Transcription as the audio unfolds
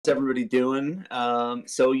everybody doing?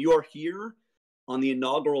 So you are here on the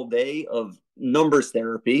inaugural day of numbers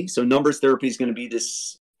therapy. So numbers therapy is going to be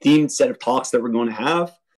this themed set of talks that we're going to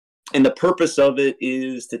have. And the purpose of it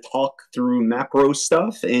is to talk through macro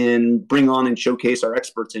stuff and bring on and showcase our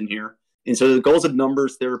experts in here. And so the goals of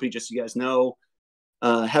numbers therapy, just so you guys know,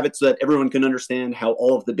 have it so that everyone can understand how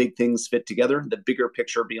all of the big things fit together, the bigger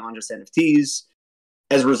picture beyond just NFTs.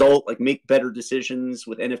 As a result, like make better decisions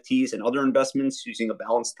with NFTs and other investments using a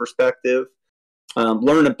balanced perspective.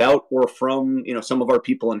 Learn about or from some of our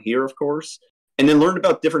people in here, of course, and then learn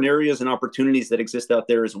about different areas and opportunities that exist out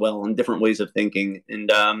there as well, and different ways of thinking.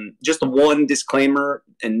 And just one disclaimer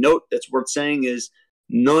and note that's worth saying is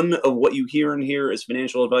none of what you hear in here is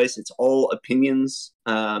financial advice. It's all opinions.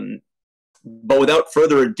 But without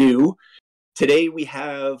further ado, today we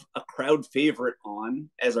have a crowd favorite on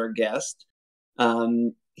as our guest.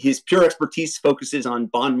 His pure expertise focuses on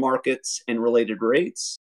bond markets and related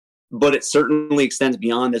rates, but it certainly extends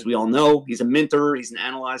beyond, as we all know. He's a minter, he's an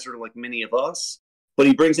analyzer like many of us, but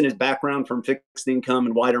he brings in his background from fixed income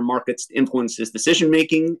and wider markets to influence his decision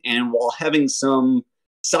making, and while having some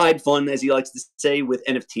side fun, as he likes to say, with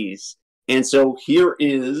NFTs. And so here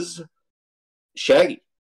is Shaggy.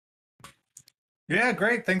 Yeah,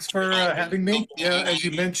 great. Thanks for having me. Yeah, as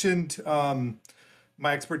you mentioned,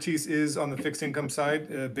 my expertise is on the fixed income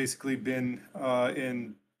side. Basically been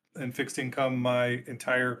in fixed income my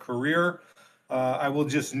entire career. I will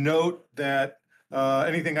just note that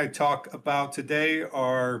anything I talk about today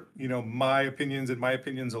are, my opinions and my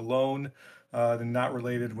opinions alone. They're not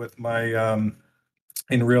related with my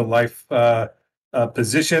in real life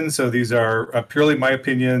position. So these are purely my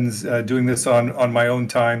opinions, doing this on my own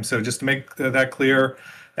time. So just to make that clear.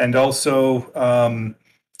 And also,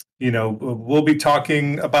 we'll be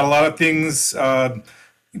talking about a lot of things,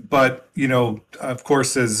 but, of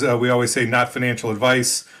course, as we always say, not financial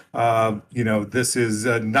advice. This is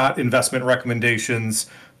not investment recommendations.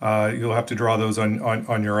 You'll have to draw those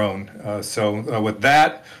on your own. So with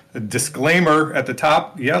that, a disclaimer at the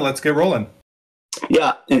top, let's get rolling.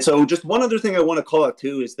 Yeah, and so just one other thing I want to call out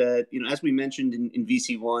too is that, as we mentioned in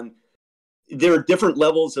VC1, there are different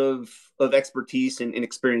levels of expertise and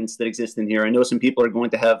experience that exist in here. I know some people are going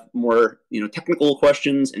to have more, technical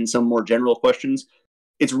questions and some more general questions.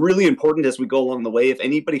 It's really important as we go along the way, if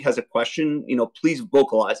anybody has a question, please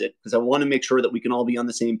vocalize it, because I want to make sure that we can all be on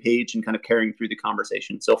the same page and kind of carrying through the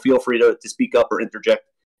conversation. So feel free to speak up or interject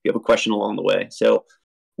if you have a question along the way. So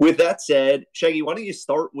with that said, Shaggy, why don't you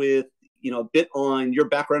start with a bit on your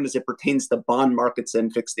background as it pertains to bond markets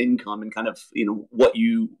and fixed income, and kind of what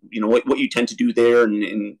you tend to do there,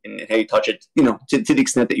 and how you touch it to the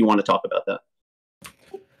extent that you want to talk about that.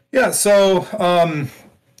 Yeah, so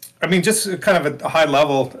just kind of a high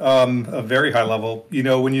level, a very high level.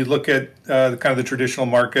 When you look at kind of the traditional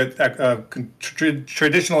market,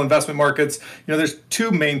 traditional investment markets, there's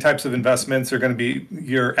two main types of investments. They're going to be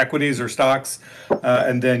your equities or stocks,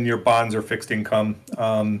 and then your bonds or fixed income.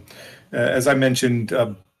 As I mentioned,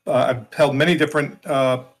 I've held many different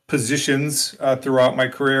positions throughout my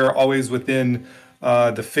career, always within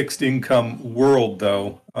the fixed income world,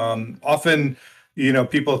 though. Often,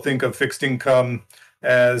 people think of fixed income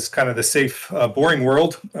as kind of the safe, boring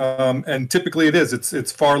world, and typically it is.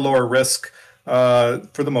 It's far lower risk for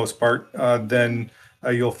the most part than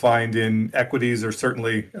you'll find in equities, or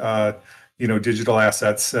certainly digital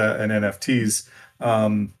assets and NFTs.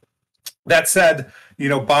 That said,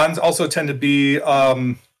 bonds also tend to be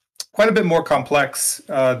quite a bit more complex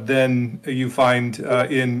than you find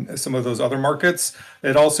in some of those other markets.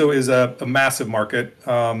 It also is a massive market.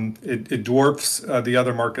 It dwarfs the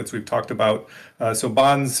other markets we've talked about. So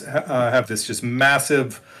bonds have this just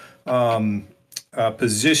massive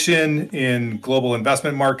position in global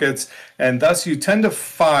investment markets, and thus you tend to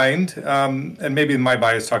find, and maybe my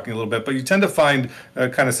bias talking a little bit, but you tend to find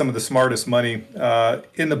kind of some of the smartest money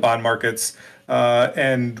in the bond markets.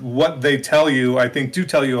 And what they tell you, I think, do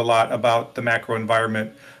tell you a lot about the macro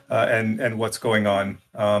environment and what's going on.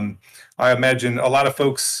 I imagine a lot of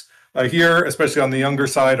folks here, especially on the younger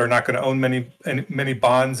side, are not going to own many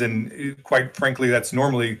bonds, and quite frankly, that's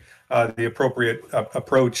normally the appropriate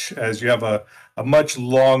approach, as you have a much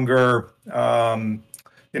longer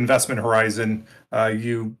investment horizon.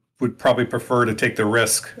 You would probably prefer to take the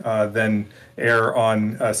risk than err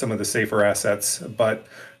on some of the safer assets. But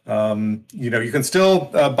you can still,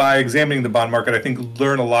 by examining the bond market, I think,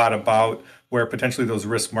 learn a lot about where potentially those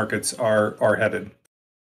risk markets are headed.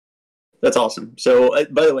 That's awesome. So,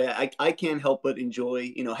 by the way, I can't help but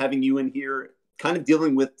enjoy, having you in here, kind of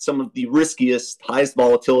dealing with some of the riskiest, highest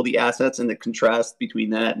volatility assets, and the contrast between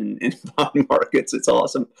that and bond markets. It's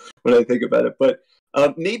awesome when I think about it. But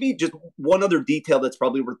Maybe just one other detail that's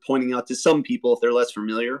probably worth pointing out to some people if they're less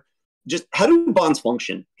familiar. Just how do bonds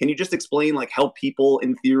function? Can you just explain like how people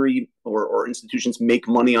in theory or institutions make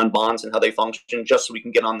money on bonds and how they function, just so we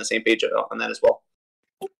can get on the same page on that as well?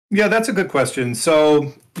 Yeah, that's a good question.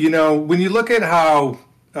 So, when you look at how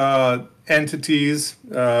entities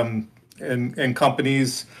and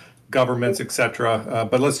companies, governments, etc.,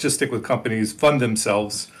 but let's just stick with companies, fund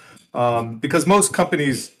themselves, because most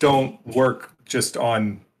companies don't work just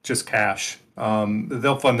on just cash.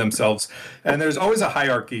 They'll fund themselves, and there's always a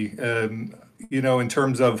hierarchy, in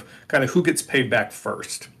terms of kind of who gets paid back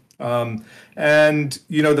first. And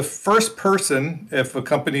the first person, if a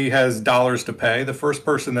company has dollars to pay, the first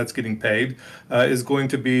person that's getting paid is going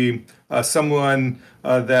to be someone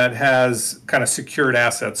that has kind of secured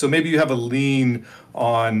assets. So maybe you have a lien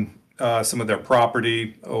on some of their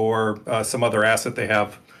property or some other asset they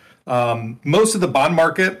have. Most of the bond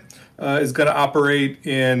market is going to operate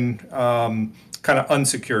in kind of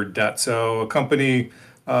unsecured debt. So a company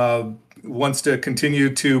wants to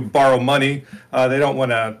continue to borrow money. They don't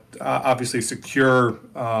want to obviously secure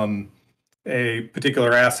a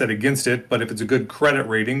particular asset against it, but if it's a good credit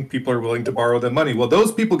rating, people are willing to borrow the money. Well,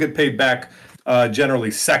 those people get paid back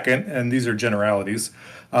generally second, and these are generalities.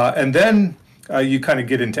 And then you kind of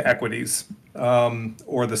get into equities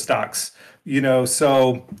or the stocks.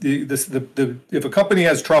 So if a company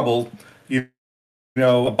has trouble,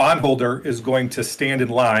 a bondholder is going to stand in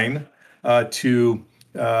line to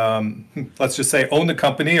let's just say own the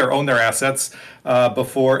company or own their assets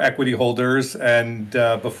before equity holders and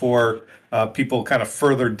before people kind of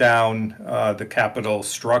further down the capital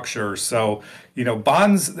structure. So,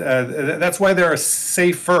 bonds, that's why they're a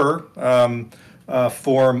safer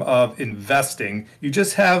form of investing. You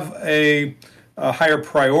just have a higher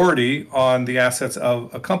priority on the assets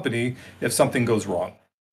of a company if something goes wrong.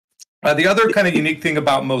 The other kind of unique thing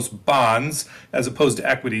about most bonds, as opposed to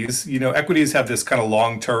equities, equities have this kind of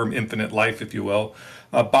long-term infinite life, if you will.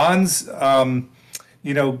 Bonds,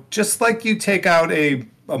 just like you take out a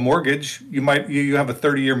mortgage, you have a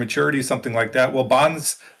 30-year maturity, something like that. Well,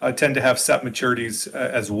 bonds tend to have set maturities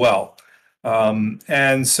as well.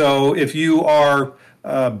 And so if you are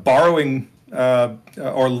borrowing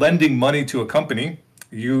or lending money to a company,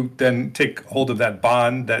 you then take hold of that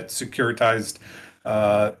bond, that securitized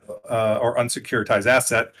or unsecuritized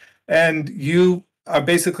asset, and you are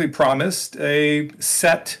basically promised a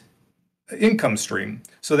set income stream.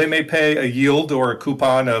 So they may pay a yield or a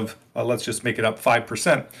coupon of, let's just make it up,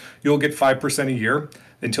 5%. You'll get 5% a year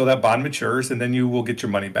until that bond matures, and then you will get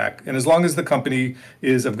your money back. And as long as the company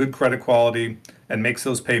is of good credit quality and makes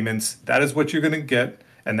those payments, that is what you're going to get,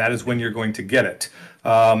 and that is when you're going to get it.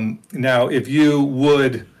 Now, if you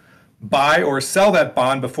would buy or sell that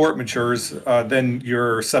bond before it matures, then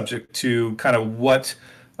you're subject to kind of what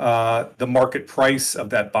the market price of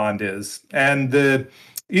that bond is. And the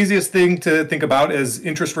easiest thing to think about is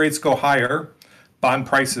interest rates go higher, bond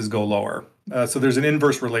prices go lower. So there's an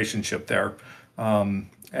inverse relationship there.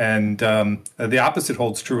 And the opposite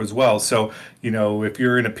holds true as well. So, if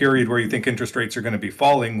you're in a period where you think interest rates are going to be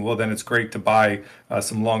falling, well, then it's great to buy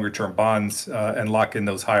some longer term bonds and lock in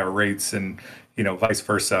those higher rates. And vice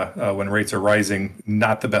versa, when rates are rising,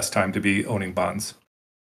 not the best time to be owning bonds.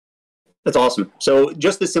 That's awesome. So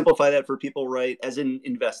just to simplify that for people, right, as an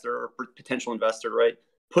investor or potential investor, right,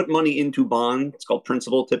 put money into bond. It's called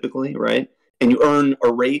principal typically, right? And you earn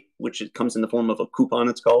a rate, which it comes in the form of a coupon,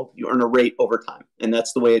 it's called. You earn a rate over time. And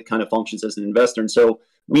that's the way it kind of functions as an investor. And so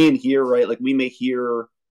we in here, right, like we may hear,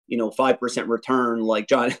 5% return, like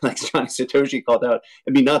Johnny Satoshi called out,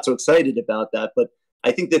 and be not so excited about that. But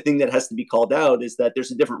I think the thing that has to be called out is that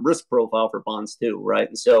there's a different risk profile for bonds too, right?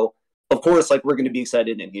 And so, of course, like we're going to be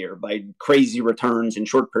excited in here by crazy returns in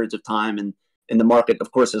short periods of time. And the market,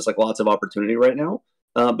 of course, has like lots of opportunity right now.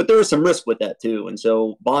 But there is some risk with that too. And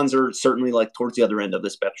so bonds are certainly like towards the other end of the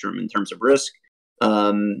spectrum in terms of risk.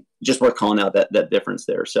 Just worth calling out that difference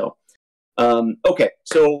there. So, okay.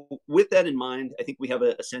 So with that in mind, I think we have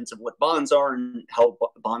a sense of what bonds are and how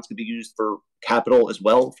bonds can be used for capital as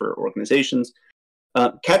well for organizations.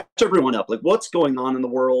 Catch everyone up. Like what's going on in the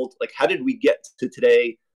world? Like how did we get to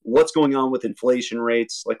today? What's going on with inflation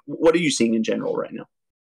rates? Like what are you seeing in general right now?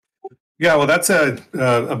 Yeah, well, that's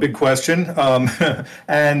a big question,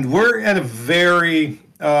 and we're at a very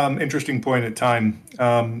interesting point in time.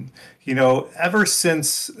 Ever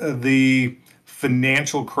since the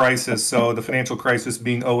financial crisis, so the financial crisis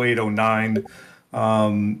being 08, 09,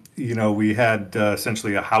 we had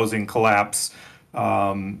essentially a housing collapse,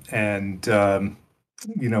 and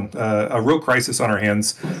a real crisis on our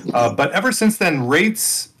hands. But ever since then,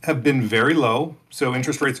 rates have been very low. So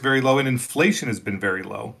interest rates very low, and inflation has been very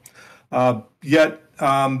low. Yet,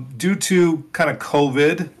 due to kind of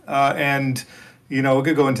COVID, and we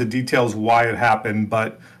could go into details why it happened,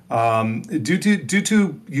 but due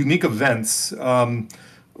to unique events,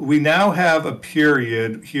 we now have a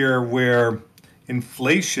period here where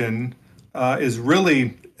inflation is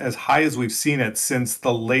really as high as we've seen it since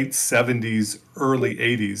the late 70s, early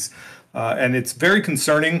 80s. And it's very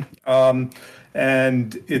concerning.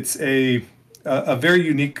 And it's a very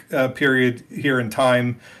unique period here in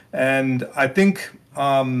time. And I think,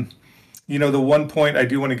 the one point I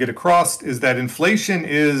do want to get across is that inflation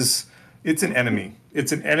it's an enemy.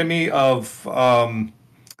 It's an enemy of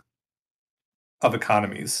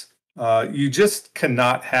economies. You just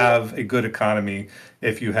cannot have a good economy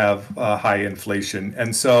if you have high inflation.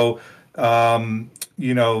 And so,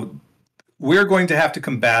 we're going to have to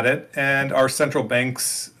combat it, and our central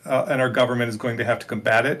banks and our government is going to have to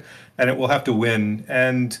combat it, and it will have to win.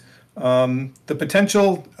 And the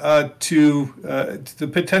potential the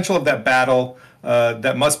potential of that battle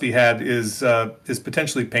that must be had is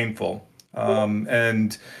potentially painful.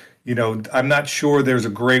 And I'm not sure there's a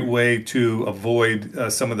great way to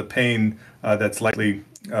avoid some of the pain that's likely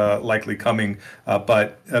coming.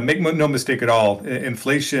 But make no mistake at all,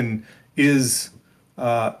 inflation is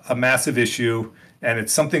a massive issue, and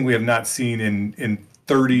it's something we have not seen in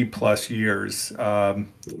 30 plus years.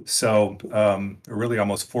 Really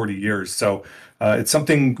almost 40 years. So it's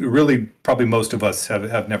something really probably most of us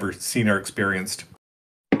have never seen or experienced.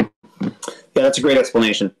 Yeah, that's a great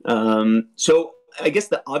explanation. So I guess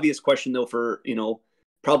the obvious question, though, for,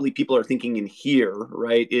 probably people are thinking in here,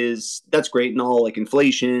 right, is that's great and all, like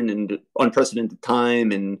inflation and unprecedented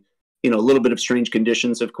time and, a little bit of strange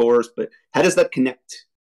conditions, of course, but how does that connect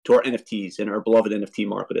to our NFTs and our beloved NFT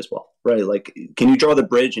market as well, right? Like, can you draw the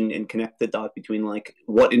bridge and connect the dot between, like,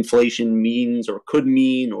 what inflation means or could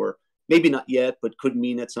mean, or maybe not yet, but could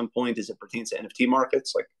mean at some point as it pertains to NFT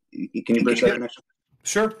markets? Like, can you bridge that connection?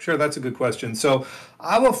 Sure. That's a good question. So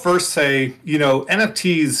I will first say,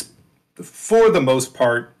 NFTs, for the most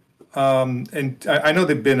part, and I know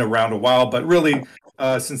they've been around a while, but really,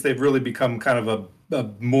 since they've really become kind of a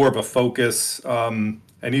more of a focus, and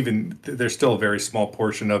even there's still a very small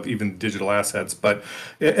portion of even digital assets, but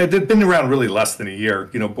they've been around really less than a year.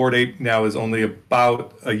 Bored Ape now is only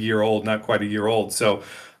about a year old, not quite a year old. So,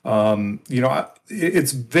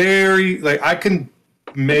 it's very, like, I can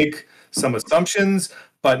make some assumptions,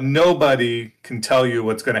 but nobody can tell you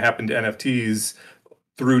what's going to happen to NFTs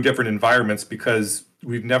through different environments because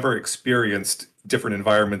we've never experienced different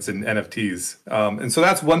environments in NFTs. And so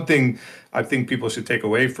that's one thing I think people should take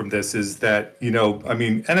away from this is that,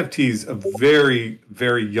 NFTs, a very,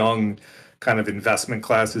 very young kind of investment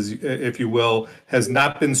classes, if you will, has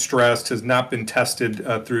not been stressed, has not been tested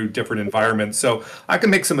through different environments. So I can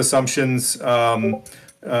make some assumptions,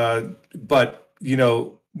 but,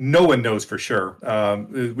 no one knows for sure.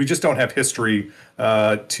 We just don't have history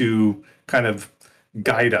to kind of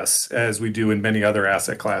guide us as we do in many other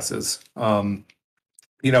asset classes.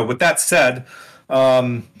 With that said,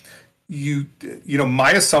 my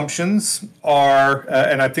assumptions are,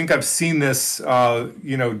 and I think I've seen this,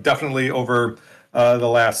 definitely over the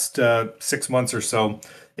last 6 months or so,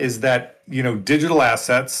 is that, digital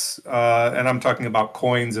assets, and I'm talking about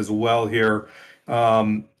coins as well here,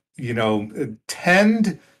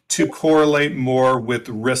 tend to correlate more with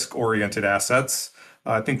risk-oriented assets.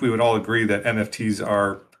 I think we would all agree that NFTs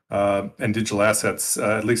are and digital assets,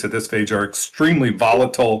 at least at this stage, are extremely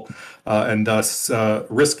volatile and thus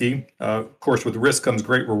risky. Of course, with risk comes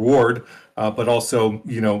great reward, but also,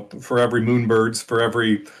 for every Moonbirds, for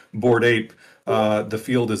every Bored Ape, the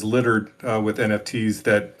field is littered with NFTs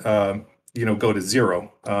that go to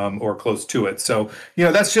zero or close to it. So,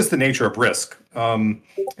 that's just the nature of risk. Of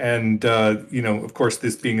course,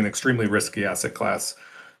 this being an extremely risky asset class.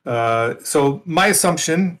 So my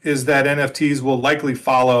assumption is that NFTs will likely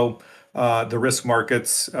follow the risk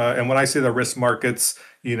markets. And when I say the risk markets,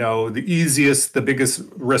 the biggest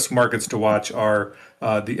risk markets to watch are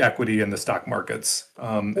the equity and the stock markets.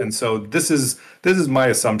 And so this is my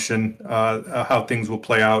assumption, how things will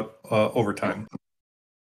play out over time.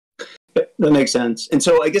 That makes sense. And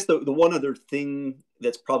so I guess the one other thing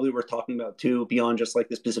that's probably worth talking about too, beyond just like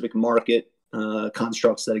the specific market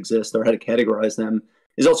constructs that exist or how to categorize them,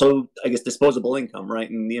 is also, I guess, disposable income, right?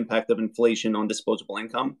 And the impact of inflation on disposable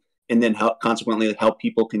income, and then how consequently how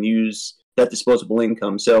people can use that disposable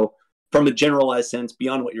income. So from a generalized sense,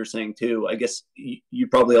 beyond what you're saying too, I guess you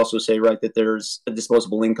probably also say, right, that there's a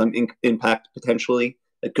disposable income impact potentially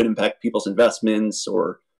that could impact people's investments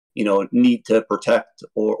or, need to protect,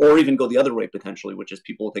 or even go the other way potentially, which is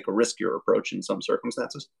people will take a riskier approach in some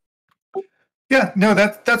circumstances. Yeah, no,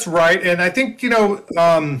 that's right. And I think,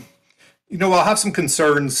 I'll have some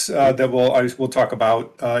concerns that we'll talk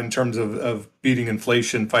about in terms of beating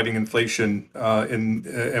inflation, fighting inflation,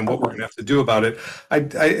 and what we're going to have to do about it.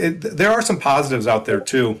 There are some positives out there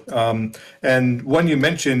too, and one you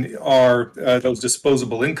mentioned are those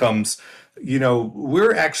disposable incomes.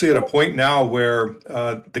 We're actually at a point now where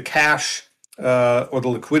the cash or the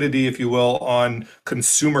liquidity, if you will, on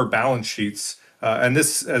consumer balance sheets, and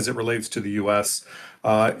this as it relates to the U.S.,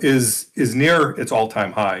 is near its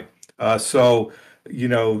all-time high. So,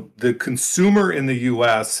 the consumer in the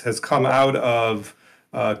U.S. has come out of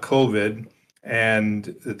COVID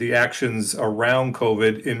and the actions around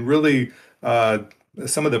COVID in really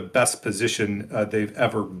some of the best position they've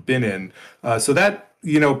ever been in. So that,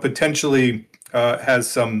 potentially has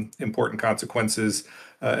some important consequences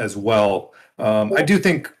as well. I do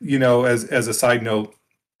think, as a side note,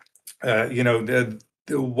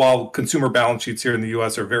 while consumer balance sheets here in the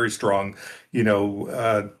U.S. are very strong,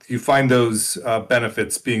 you find those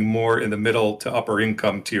benefits being more in the middle to upper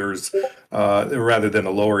income tiers rather than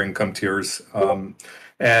the lower income tiers.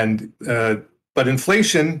 But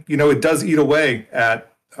inflation, it does eat away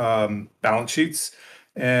at balance sheets.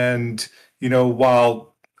 And,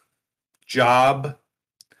 while job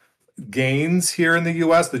gains here in the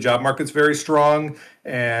U.S., the job market's very strong,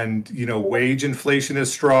 and wage inflation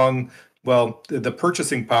is strong. Well, the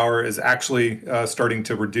purchasing power is actually starting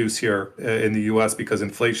to reduce here in the U.S. because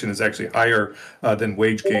inflation is actually higher than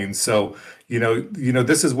wage gains. So,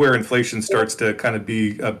 this is where inflation starts to kind of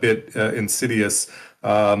be a bit insidious,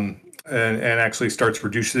 and actually starts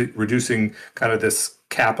reducing kind of this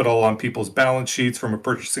capital on people's balance sheets from a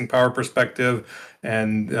purchasing power perspective.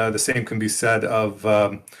 And the same can be said of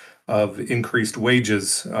increased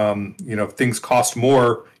wages. If things cost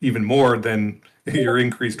more, even more than your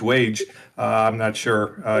increased wage, I'm not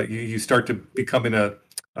sure. You start to become in a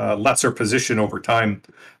lesser position over time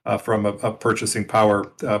from a purchasing power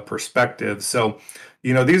perspective. So,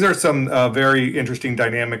 these are some very interesting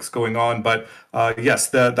dynamics going on. But yes,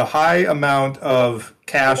 the high amount of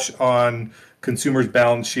cash on consumers'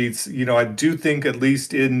 balance sheets, I do think at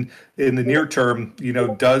least in the near term,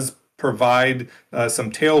 does provide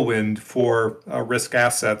some tailwind for risk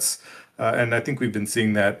assets. And I think we've been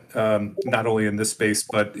seeing that not only in this space,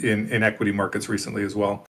 but in equity markets recently as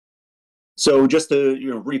well. So just to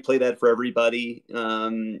replay that for everybody,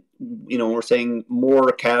 we're saying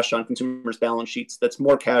more cash on consumers' balance sheets. That's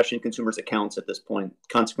more cash in consumers' accounts at this point.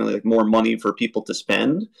 Consequently, like more money for people to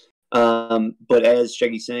spend. But as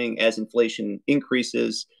Shaggy's saying, as inflation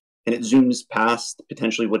increases and it zooms past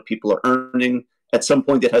potentially what people are earning, at some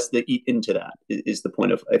point it has to eat into that. Is the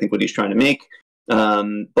point of I think what he's trying to make.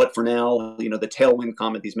 But for now, the tailwind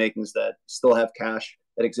comment he's making is that still have cash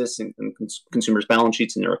that exists in consumers' balance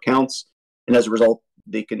sheets in their accounts. And as a result,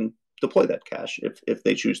 they can deploy that cash if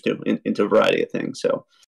they choose to into a variety of things. So,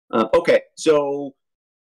 okay. So,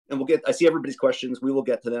 and I see everybody's questions. We will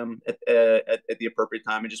get to them at the appropriate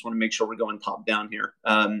time. I just want to make sure we're going top down here.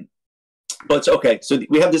 But okay. So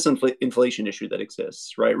we have this inflation issue that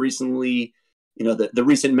exists, right? Recently, the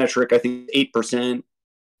recent metric, I think 8%.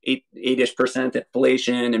 8-ish%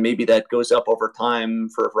 inflation, and maybe that goes up over time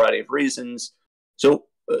for a variety of reasons. So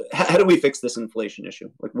how do we fix this inflation issue?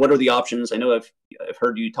 Like, what are the options? I know I've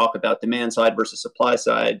heard you talk about demand side versus supply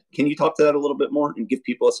side. Can you talk to that a little bit more and give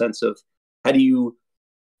people a sense of how do you,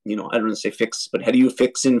 I don't want to say fix, but how do you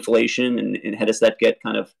fix inflation, and how does that get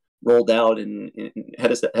kind of rolled out, and how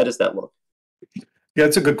does that look? Yeah,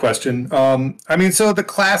 it's a good question. So the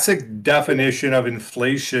classic definition of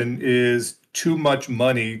inflation is too much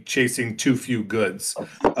money chasing too few goods.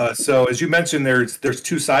 So as you mentioned, there's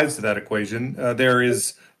two sides to that equation. There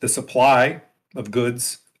is the supply of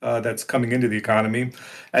goods that's coming into the economy,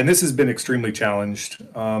 and this has been extremely challenged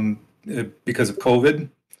because of COVID,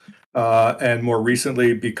 and more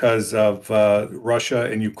recently because of Russia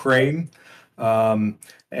and Ukraine.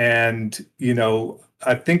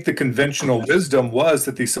 I think the conventional wisdom was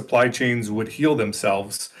that these supply chains would heal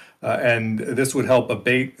themselves, and this would help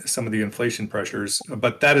abate some of the inflation pressures.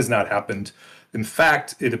 But that has not happened. In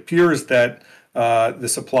fact, it appears that the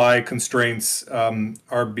supply constraints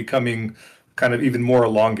are becoming kind of even more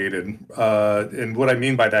elongated. And what I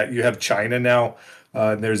mean by that, you have China now,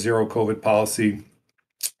 their zero COVID policy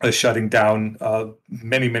shutting down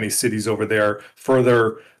many, many cities over there,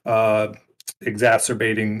 further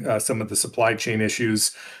exacerbating some of the supply chain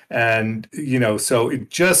issues. And, so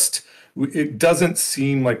it doesn't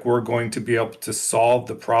seem like we're going to be able to solve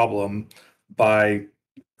the problem by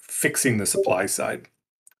fixing the supply side.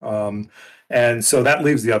 And so that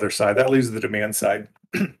leaves the other side. That leaves the demand side.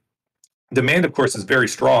 Demand, of course, is very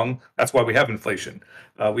strong. That's why we have inflation.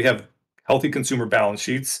 We have healthy consumer balance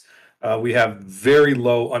sheets. We have very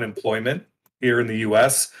low unemployment here in the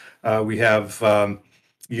U.S. We have,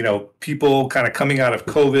 people kind of coming out of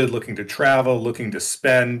COVID, looking to travel, looking to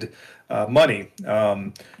spend money,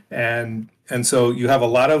 and so you have a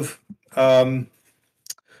lot of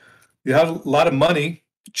money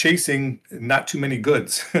chasing not too many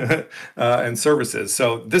goods and services.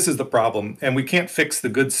 So this is the problem. And we can't fix the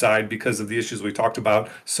good side because of the issues we talked about.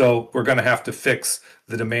 So we're going to have to fix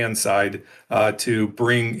the demand side to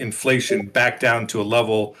bring inflation back down to a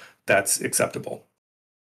level that's acceptable.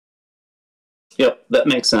 Yep, that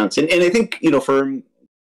makes sense. And I think, for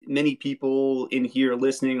many people in here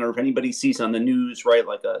listening, or if anybody sees on the news, right,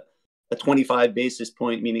 like a 25 basis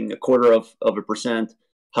point, meaning a quarter of a percent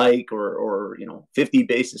hike, or 50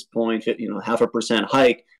 basis point, 0.5%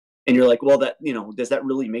 hike, and you're like, well, that, does that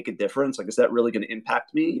really make a difference? Like, is that really going to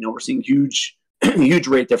impact me? We're seeing huge huge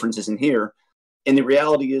rate differences in here, and the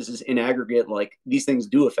reality is in aggregate, like, these things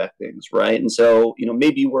do affect things, right? And so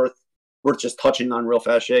maybe worth just touching on real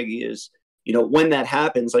fast, Shaggy, is when that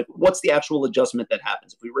happens, like, what's the actual adjustment that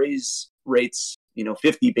happens if we raise rates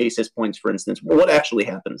 50 basis points, for instance? What actually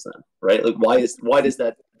happens then, right? Like, why does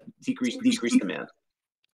that decrease demand?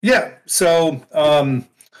 Yeah. So in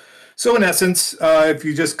essence, if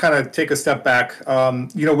you just kind of take a step back,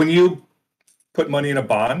 when you put money in a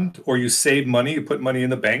bond or you save money, you put money in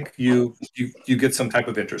the bank, you get some type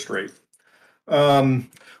of interest rate.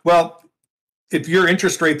 Well, if your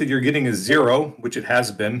interest rate that you're getting is zero, which it has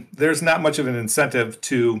been, there's not much of an incentive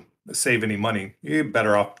to save any money. You're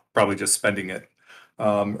better off probably just spending it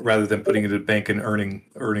rather than putting it in a bank and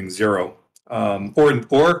earning zero.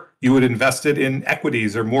 Or you would invest it in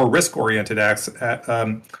equities or more risk-oriented assets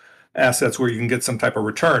where you can get some type of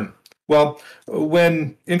return. Well,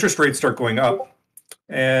 when interest rates start going up,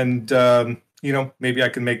 and maybe I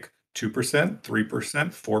can make 2%,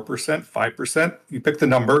 3%, 4%, 5%. You pick the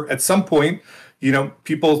number. At some point,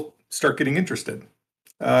 people start getting interested,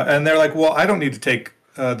 and they're like, "Well, I don't need to take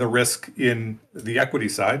the risk in the equity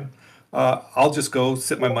side. I'll just go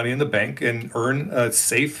sit my money in the bank and earn a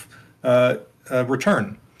safe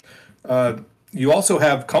return." You also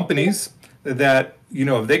have companies that,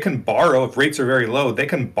 if they can borrow, if rates are very low, they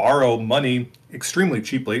can borrow money extremely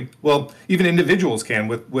cheaply. Well, even individuals can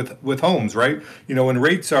with homes, right?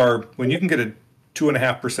 When you can get a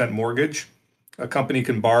 2.5% mortgage, a company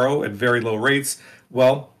can borrow at very low rates.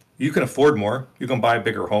 Well, you can afford more. You can buy a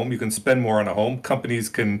bigger home. You can spend more on a home. Companies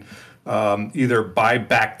can either buy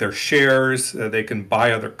back their shares, they can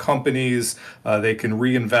buy other companies, they can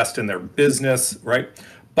reinvest in their business, right?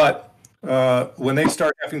 But when they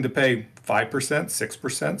start having to pay 5%,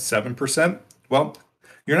 6%, 7%, well,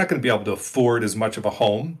 you're not going to be able to afford as much of a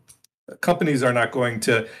home. Companies are not going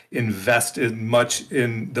to invest as much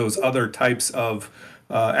in those other types of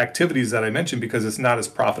activities that I mentioned because it's not as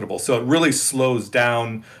profitable. So it really slows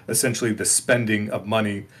down essentially the spending of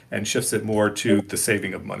money and shifts it more to the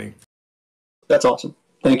saving of money. That's awesome.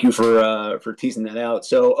 Thank you for teasing that out.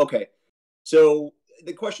 So, okay. So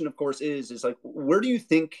the question, of course, is like, where do you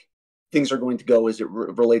think things are going to go as it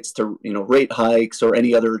relates to, rate hikes or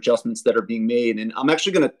any other adjustments that are being made? And I'm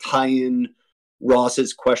actually going to tie in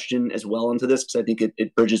Ross's question as well into this because I think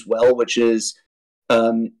it bridges well, which is,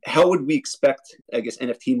 how would we expect, I guess,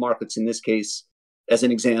 NFT markets in this case, as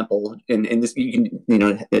an example, and this, you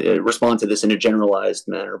can, respond to this in a generalized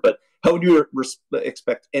manner, but how would you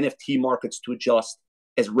expect NFT markets to adjust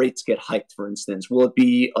as rates get hiked, for instance? Will it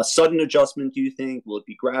be a sudden adjustment, do you think? Will it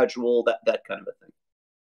be gradual? That kind of a thing.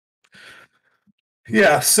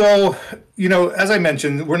 Yeah, so, as I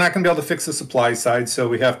mentioned, we're not going to be able to fix the supply side, so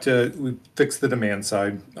we fix the demand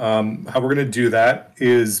side. How we're going to do that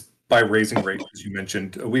is by raising rates, as you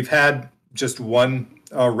mentioned. We've had just one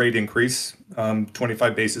rate increase,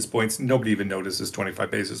 25 basis points. Nobody even notices 25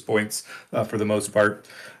 basis points for the most part.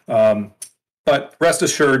 But rest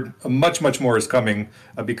assured, much, much more is coming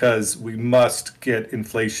because we must get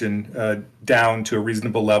inflation down to a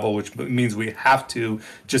reasonable level, which means we have to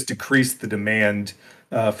just decrease the demand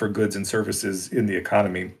for goods and services in the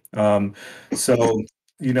economy. So,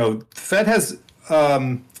 the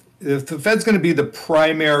Fed's going to be the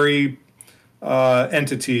primary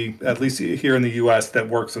entity, at least here in the U.S., that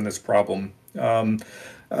works on this problem. They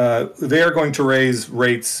are going to raise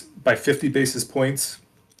rates by 50 basis points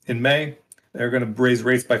in May. They're going to raise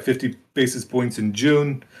rates by 50 basis points in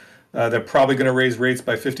June. They're probably going to raise rates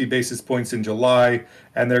by 50 basis points in July,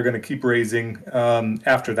 and they're going to keep raising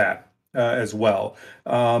after that as well.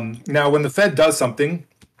 Now, when the Fed does something,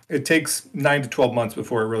 it takes 9 to 12 months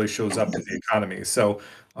before it really shows up in the economy. So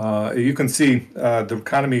you can see the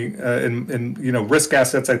economy and risk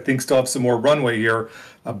assets, I think, still have some more runway here,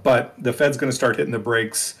 but the Fed's going to start hitting the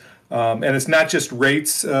brakes. And it's not just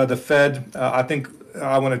rates. The Fed, I think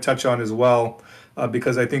I want to touch on as well,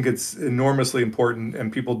 because I think it's enormously important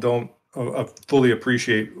and people don't fully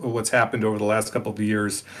appreciate what's happened over the last couple of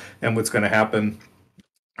years and what's going to happen.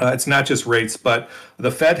 It's not just rates, but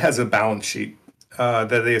the Fed has a balance sheet that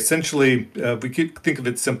they essentially, we could think of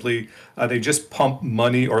it simply, they just pump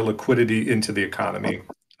money or liquidity into the economy.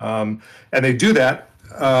 And they do that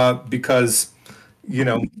because,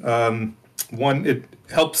 one, it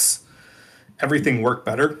helps everything work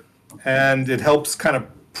better, and it helps kind of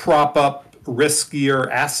prop up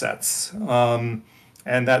riskier assets.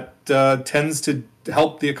 And that tends to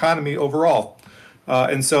help the economy overall.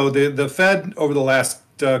 And so the Fed over the last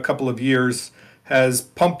couple of years has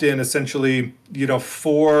pumped in essentially,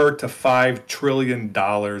 $4 to $5 trillion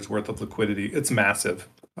worth of liquidity. It's massive.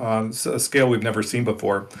 It's a scale we've never seen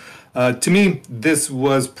before. To me, this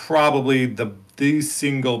was probably the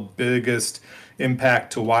single biggest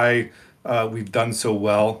impact to why we've done so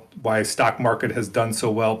well, why stock market has done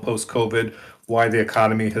so well post-COVID, why the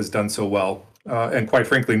economy has done so well, and quite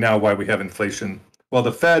frankly now why we have inflation. Well,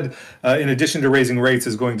 the Fed, in addition to raising rates,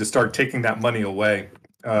 is going to start taking that money away.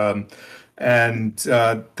 And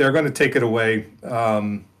they're going to take it away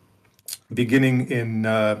beginning in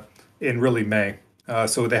really May.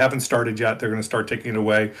 So they haven't started yet. They're going to start taking it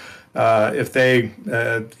away. If they,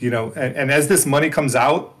 and as this money comes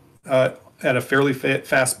out at a fairly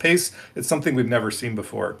fast pace, it's something we've never seen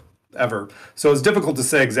before, ever. So it's difficult to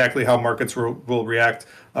say exactly how markets will react.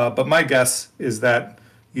 But my guess is that,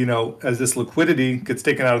 as this liquidity gets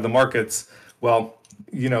taken out of the markets, well,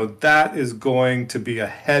 that is going to be a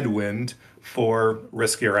headwind for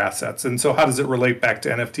riskier assets. And so how does it relate back to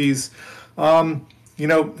NFTs?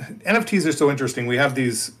 NFTs are so interesting. We have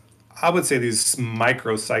these, I would say, these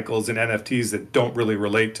micro cycles in NFTs that don't really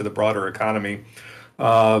relate to the broader economy.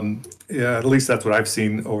 At least that's what I've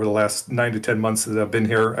seen over the last 9 to 10 months that I've been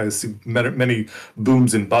here. I see many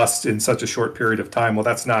booms and busts in such a short period of time. Well,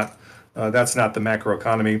 that's not the macro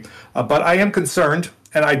economy. But I am concerned,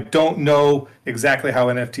 and I don't know exactly how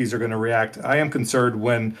NFTs are going to react. I am concerned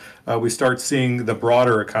when we start seeing the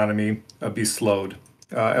broader economy be slowed,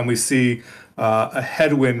 and we see a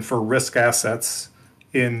headwind for risk assets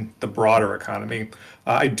in the broader economy.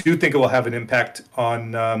 I do think it will have an impact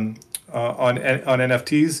on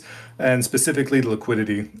NFTs, and specifically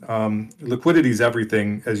liquidity. Liquidity is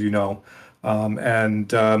everything, as you know,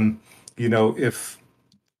 if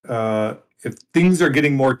things are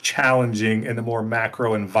getting more challenging in the more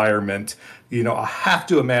macro environment, I have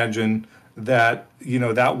to imagine that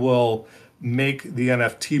that will make the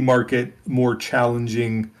NFT market more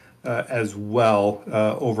challenging as well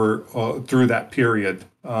through that period.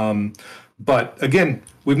 But again,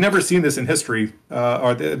 we've never seen this in history,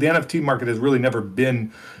 or the NFT market has really never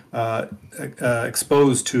been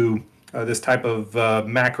exposed to this type of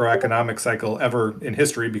macroeconomic cycle ever in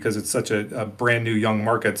history, because it's such a brand new young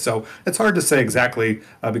market. So it's hard to say exactly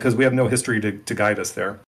because we have no history to guide us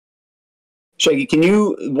there. Shaggy,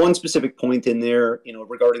 one specific point in there,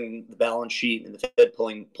 regarding the balance sheet and the Fed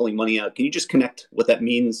pulling money out, can you just connect what that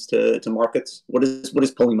means to markets? What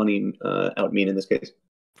does pulling money out mean in this case?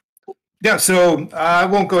 Yeah, so I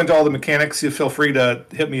won't go into all the mechanics. You feel free to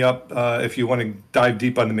hit me up if you want to dive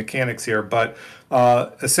deep on the mechanics here. But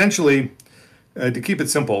essentially, to keep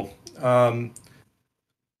it simple, the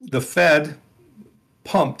Fed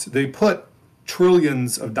they put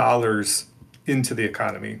trillions of dollars into the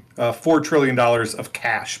economy, $4 trillion of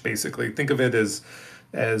cash, basically. Think of it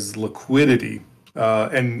as liquidity.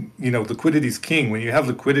 And liquidity is king. When you have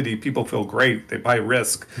liquidity, people feel great. They buy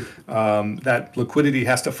risk. That liquidity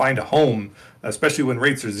has to find a home, especially when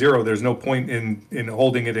rates are zero. There's no point in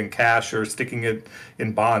holding it in cash or sticking it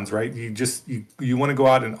in bonds, right? You want to go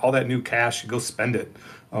out and all that new cash, you go spend it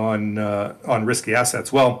on risky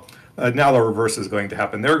assets. Well, now the reverse is going to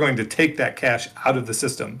happen. They're going to take that cash out of the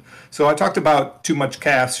system. So I talked about too much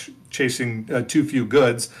cash chasing too few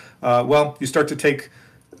goods. Well, you start to take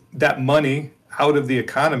that money out of the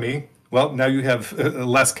economy. Well, now you have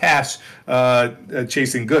less cash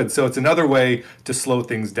chasing goods. So it's another way to slow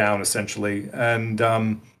things down, essentially. And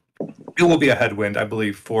it will be a headwind, I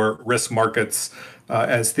believe, for risk markets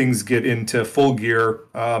as things get into full gear.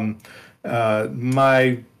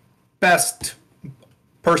 My best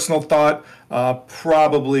personal thought,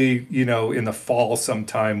 probably, in the fall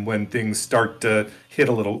sometime when things start to hit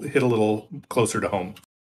a little closer to home.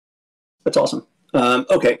 That's awesome.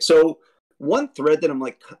 Okay, so one thread that I'm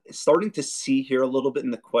like starting to see here a little bit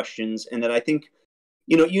in the questions, and that I think,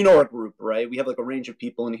 our group, right? We have like a range of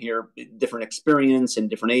people in here, different experience and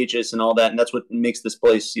different ages and all that. And that's what makes this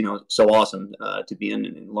place, so awesome to be in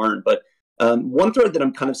and learn. But one thread that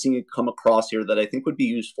I'm kind of seeing it come across here that I think would be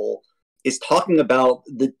useful is talking about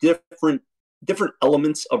the different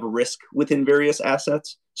elements of risk within various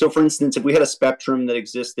assets. So for instance, if we had a spectrum that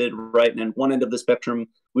existed, right, and at one end of the spectrum,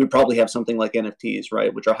 we would probably have something like NFTs,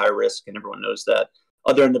 right, which are high risk, and everyone knows that.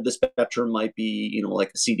 Other end of the spectrum might be,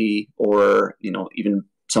 like a CD or, even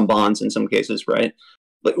some bonds in some cases, right?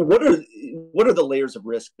 Like what are the layers of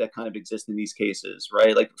risk that kind of exist in these cases,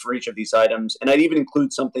 right? Like for each of these items. And I'd even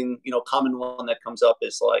include something, common one that comes up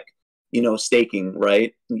is like, staking,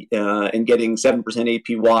 right? And getting 7%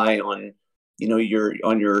 APY on,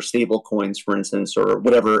 your stable coins, for instance, or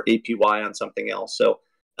whatever APY on something else. So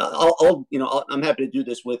I'm happy to do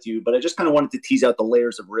this with you, but I just kind of wanted to tease out the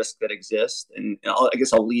layers of risk that exist. And I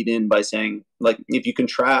guess I'll lead in by saying, like, if you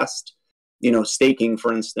contrast, staking,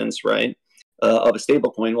 for instance, right, of a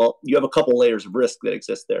stable coin, well, you have a couple layers of risk that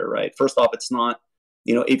exist there, right? First off, it's not,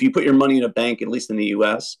 if you put your money in a bank, at least in the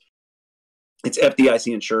US, it's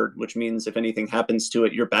FDIC insured, which means if anything happens to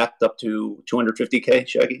it, you're backed up to 250K,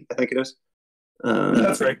 Shaggy, I think it is.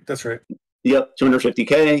 That's right. Yep,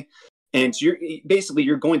 250K. And so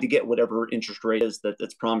you're going to get whatever interest rate is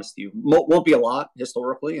that's promised to you. Won't be a lot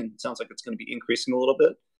historically, and it sounds like it's going to be increasing a little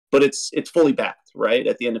bit, but it's fully backed, right,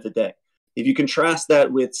 at the end of the day. If you contrast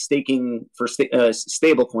that with staking for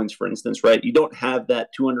stable coins, for instance, right, you don't have that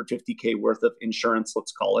 250K worth of insurance,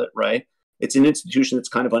 let's call it, right? It's an institution that's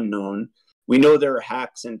kind of unknown. We know there are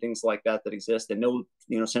hacks and things like that exist, and no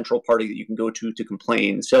central party that you can go to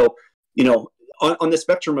complain. So on the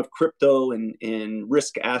spectrum of crypto and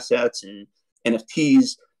risk assets and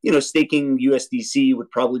NFTs, staking USDC would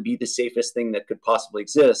probably be the safest thing that could possibly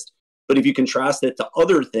exist. But if you contrast it to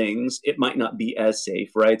other things, it might not be as safe,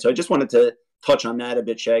 right? So I just wanted to touch on that a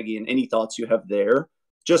bit, Shaggy, and any thoughts you have there,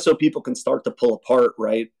 just so people can start to pull apart,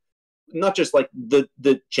 right? Not just like the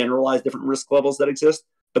generalized different risk levels that exist,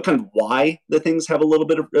 but kind of why the things have a little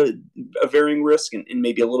bit of a varying risk and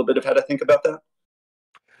maybe a little bit of how to think about that.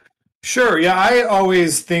 Sure. Yeah, I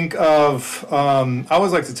always think of, I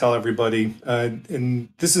always like to tell everybody, and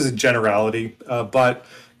this is a generality, but,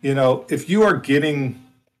 if you are getting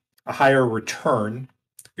a higher return,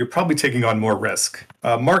 you're probably taking on more risk.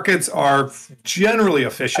 Markets are generally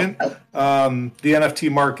efficient. The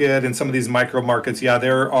NFT market and some of these micro markets, yeah,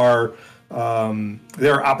 there are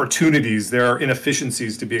opportunities, there are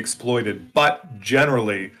inefficiencies to be exploited, but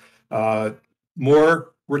generally,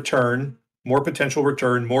 more return, more potential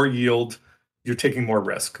return, more yield, you're taking more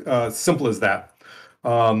risk. Simple as that.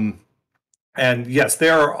 And yes,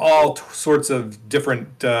 there are all sorts of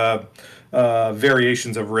different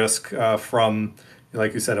variations of risk from,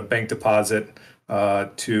 like you said, a bank deposit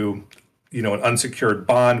to an unsecured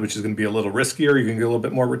bond, which is going to be a little riskier. You can get a little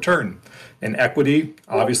bit more return. And equity,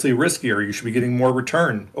 obviously riskier. You should be getting more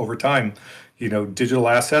return over time. Digital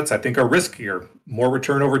assets, I think, are riskier, more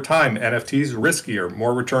return over time. NFTs, riskier,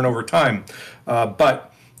 more return over time.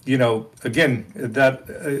 But, again,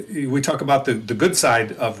 that we talk about the good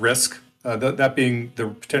side of risk, that being the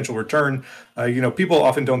potential return. People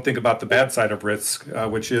often don't think about the bad side of risk,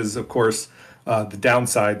 which is, of course, the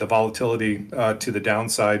downside, the volatility to the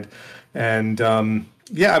downside. And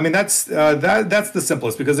that's the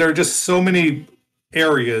simplest, because there are just so many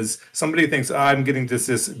areas. Somebody thinks, I'm getting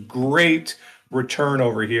this great return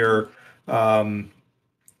over here.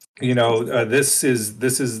 This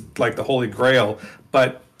is like the holy grail,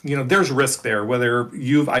 but there's risk there, whether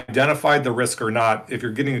you've identified the risk or not. If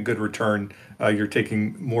you're getting a good return, you're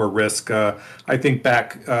taking more risk. I think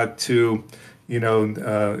back to,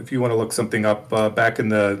 if you want to look something up, back in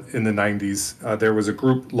the 90s, there was a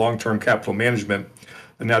group, Long-Term Capital Management.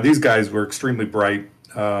 And now these guys were extremely bright,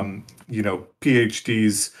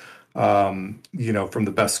 PhDs, from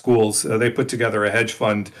the best schools. They put together a hedge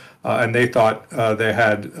fund, and they thought they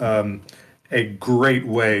had a great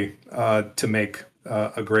way to make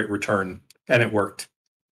a great return, and it worked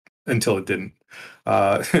until it didn't.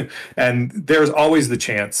 And there's always the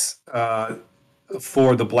chance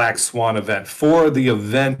for the black swan event, for the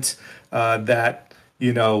event that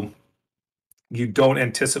you don't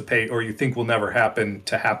anticipate or you think will never happen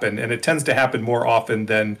to happen. And it tends to happen more often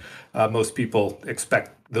than most people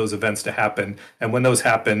expect those events to happen. And when those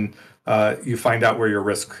happen, you find out where your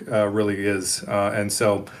risk really is. And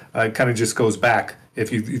so it kind of just goes back. If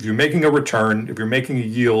you're making a return, if you're making a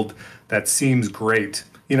yield that seems great,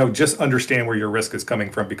 just understand where your risk is coming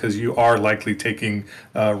from, because you are likely taking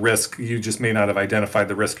risk. You just may not have identified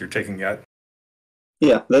the risk you're taking yet.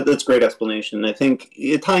 Yeah, that's a great explanation. I think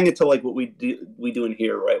tying it to like what we do in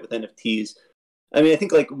here, right, with NFTs. I mean, I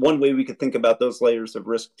think like one way we could think about those layers of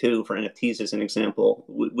risk too for NFTs as an example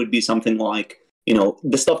would be something like,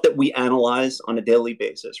 the stuff that we analyze on a daily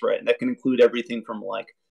basis, right? And that can include everything from like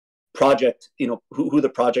project, who the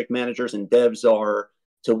project managers and devs are,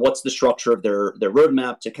 to what's the structure of their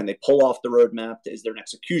roadmap, to can they pull off the roadmap, to is there an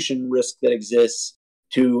execution risk that exists,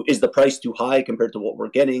 to is the price too high compared to what we're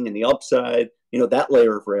getting and the upside, that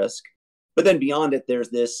layer of risk. But then beyond it, there's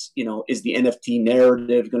this, is the NFT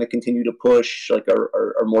narrative going to continue to push? Like,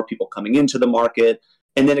 are more people coming into the market?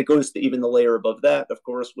 And then it goes to even the layer above that, of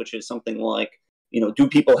course, which is something like, do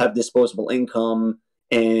people have disposable income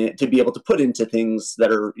and to be able to put into things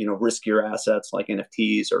that are, riskier assets like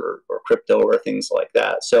NFTs or crypto or things like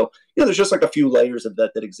that. So, there's just like a few layers of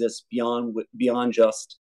that exist beyond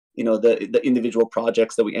just, the individual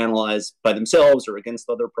projects that we analyze by themselves or against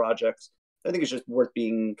other projects. I think it's just worth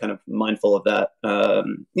being kind of mindful of that,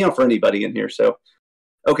 for anybody in here. So,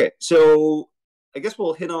 okay. So I guess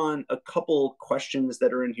we'll hit on a couple questions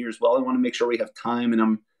that are in here as well. I want to make sure we have time, and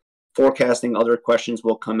I'm forecasting other questions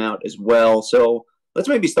will come out as well. So let's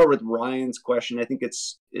maybe start with Ryan's question. I think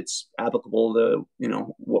it's applicable to,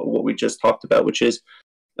 what we just talked about, which is,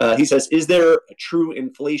 he says, is there a true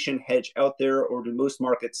inflation hedge out there, or do most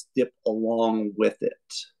markets dip along with it?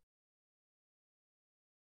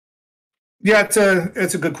 Yeah,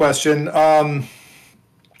 it's a good question. There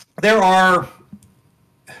are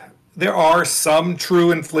some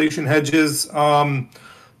true inflation hedges,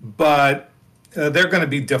 but they're going to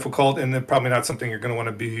be difficult, and they're probably not something you're going to want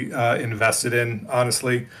to be invested in,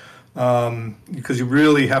 honestly, because you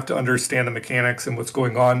really have to understand the mechanics and what's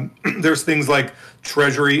going on. There's things like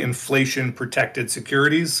Treasury inflation protected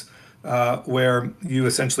securities, where you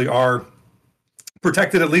essentially are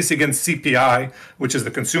protected at least against CPI, which is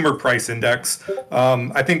the consumer price index.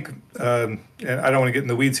 I think, and I don't want to get in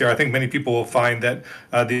the weeds here, I think many people will find that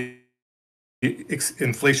the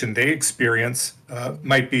inflation they experience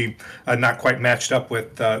might be not quite matched up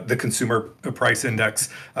with the consumer price index.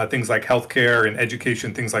 Things like healthcare and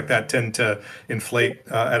education, things like that, tend to inflate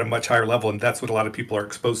at a much higher level, and that's what a lot of people are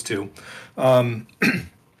exposed to.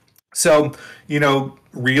 So,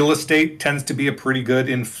 real estate tends to be a pretty good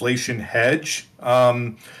inflation hedge.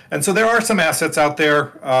 And so there are some assets out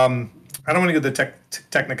there. I don't want to get the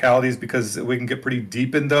technicalities because we can get pretty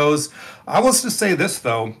deep in those. I will just say this,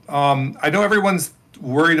 though. I know everyone's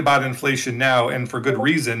worried about inflation now, and for good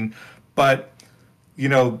reason, but,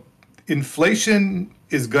 inflation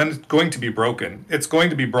is going to be broken. It's going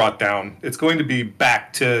to be brought down. It's going to be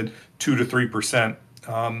back to 2 to 3%.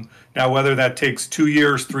 Now, whether that takes 2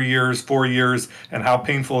 years, 3 years, 4 years, and how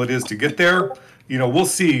painful it is to get there, we'll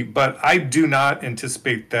see. But I do not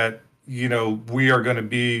anticipate that, we are going to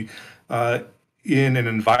be in an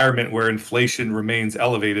environment where inflation remains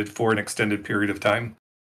elevated for an extended period of time.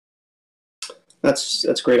 That's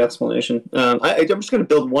a great explanation. I'm just going to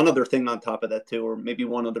build one other thing on top of that too, or maybe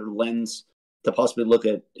one other lens to possibly look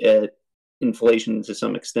at inflation to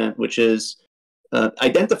some extent, which is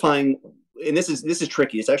identifying. And this is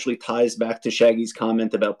tricky. It actually ties back to Shaggy's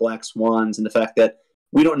comment about black swans and the fact that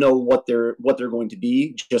we don't know what they're going to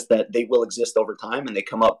be, just that they will exist over time and they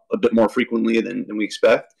come up a bit more frequently than we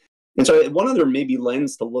expect. And so one other maybe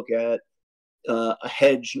lens to look at a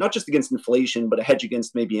hedge, not just against inflation, but a hedge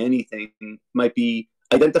against maybe anything, might be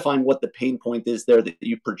identifying what the pain point is there that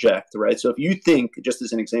you project, right? So if you think, just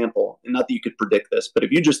as an example, and not that you could predict this, but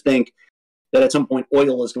if you just think that at some point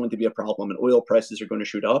oil is going to be a problem and oil prices are going to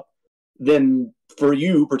shoot up, then for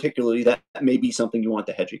you particularly, that may be something you want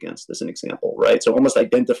to hedge against, as an example, right? So almost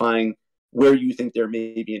identifying where you think there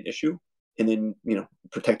may be an issue, and then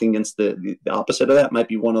protecting against the opposite of that might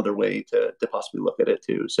be one other way to possibly look at it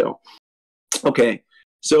too. So, okay.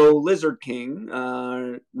 So Lizard King,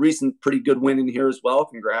 recent pretty good win in here as well.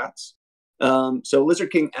 Congrats. So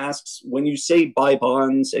Lizard King asks, when you say buy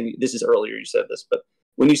bonds, and this is earlier you said this, but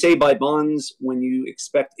when you say buy bonds, when you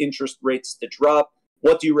expect interest rates to drop,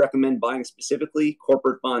 what do you recommend buying specifically?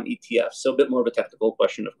 Corporate bond ETFs. So a bit more of a technical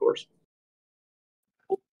question, of course.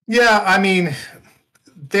 Yeah, I mean,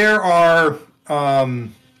 there are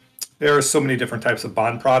so many different types of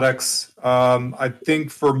bond products. I think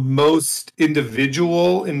for most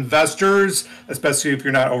individual investors, especially if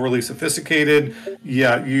you're not overly sophisticated,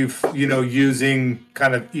 using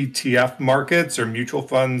kind of ETF markets or mutual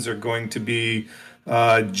funds are going to be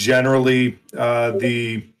generally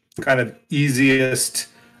the kind of easiest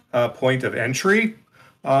point of entry.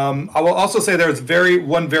 I will also say there's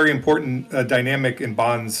one very important dynamic in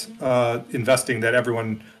bonds investing that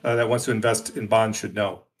everyone that wants to invest in bonds should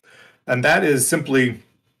know. And that is simply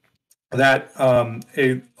that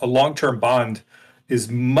a long-term bond is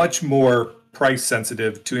much more price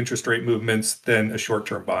sensitive to interest rate movements than a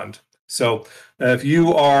short-term bond. So if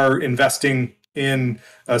you are investing in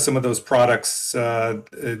some of those products,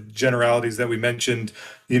 generalities that we mentioned,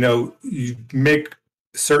 you make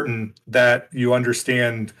certain that you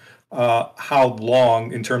understand how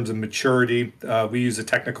long in terms of maturity. We use a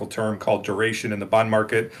technical term called duration in the bond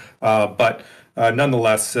market, but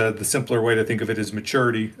nonetheless, the simpler way to think of it is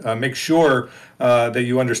maturity. Make sure that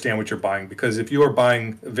you understand what you're buying, because if you are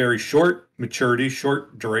buying very short maturity,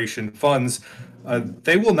 short duration funds,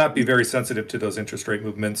 they will not be very sensitive to those interest rate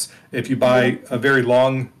movements. If you buy a very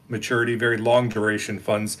long maturity, very long duration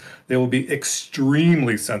funds, they will be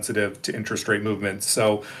extremely sensitive to interest rate movements.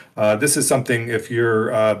 So this is something, if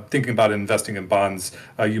you're thinking about investing in bonds,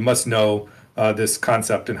 you must know this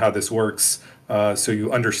concept and how this works, so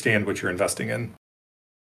you understand what you're investing in.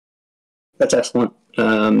 That's excellent.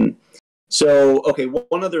 Okay,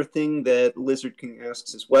 one other thing that Lizard King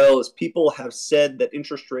asks as well is, people have said that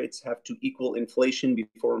interest rates have to equal inflation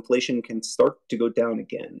before inflation can start to go down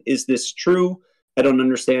again. Is this true? I don't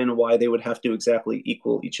understand why they would have to exactly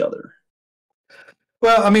equal each other.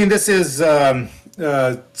 Well, I mean, this is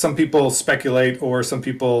some people speculate, or some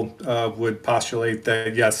people would postulate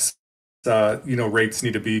that yes, rates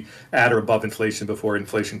need to be at or above inflation before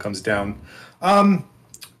inflation comes down.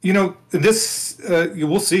 This you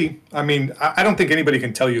will see. I mean, I don't think anybody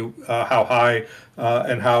can tell you how high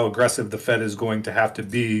and how aggressive the Fed is going to have to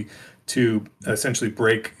be to essentially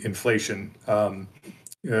break inflation.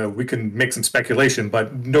 We can make some speculation,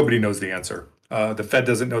 but nobody knows the answer. The Fed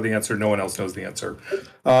doesn't know the answer. No one else knows the answer.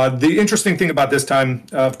 The interesting thing about this time,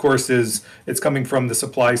 of course, is it's coming from the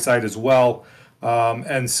supply side as well.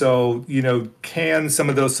 And so, can some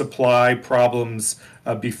of those supply problems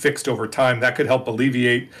be fixed over time? That could help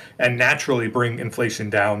alleviate and naturally bring inflation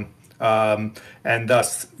down. And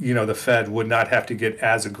thus, the Fed would not have to get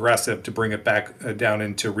as aggressive to bring it back down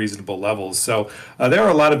into reasonable levels. So there are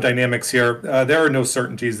a lot of dynamics here. There are no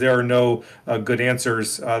certainties. There are no good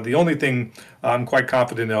answers. The only thing I'm quite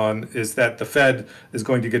confident on is that the Fed is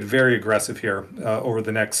going to get very aggressive here over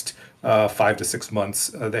the next 5 to 6 months.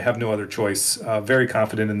 They have no other choice. Very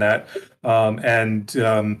confident in that.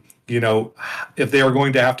 If they are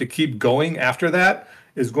going to have to keep going after that,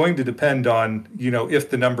 is going to depend on, if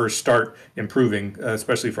the numbers start improving,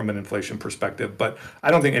 especially from an inflation perspective. But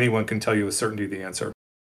I don't think anyone can tell you with certainty the answer.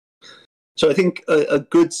 So I think a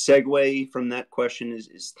good segue from that question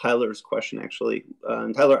is Tyler's question, actually.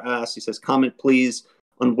 Tyler asks, he says, comment please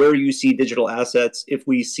on where you see digital assets if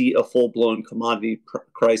we see a full-blown commodity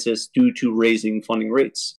crisis due to raising funding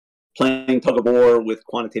rates, playing tug of war with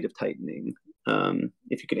quantitative tightening.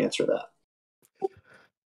 If you could answer that.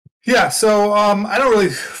 Yeah, so I don't really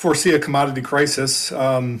foresee a commodity crisis.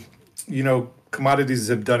 Commodities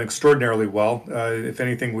have done extraordinarily well. If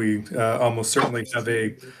anything, we almost certainly have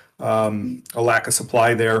a lack of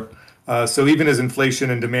supply there. So even as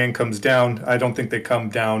inflation and demand comes down, I don't think they come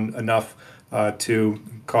down enough to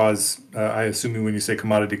cause, I assume when you say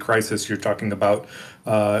commodity crisis, you're talking about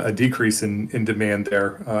a decrease in demand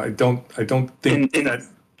there. I don't think that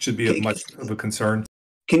should be much of a concern.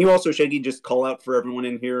 Can you also, Shaggy, just call out for everyone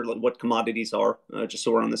in here what commodities are, just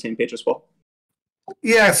so we're on the same page as well?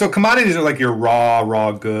 Yeah, so commodities are like your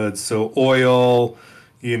raw goods. So oil,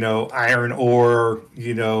 iron ore,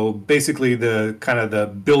 basically the kind of the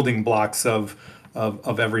building blocks of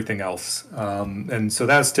everything else. And so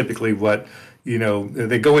that's typically what,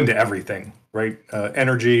 they go into everything, right?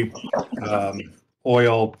 Energy,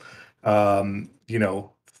 oil,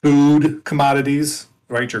 food commodities,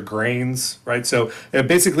 right? Your grains, right? So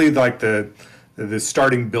basically like the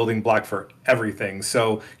starting building block for everything.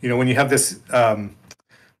 So, when you have this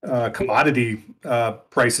commodity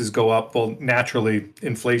prices go up, well, naturally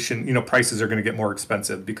inflation, prices are going to get more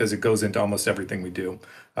expensive because it goes into almost everything we do.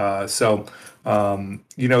 It's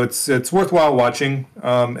worthwhile watching.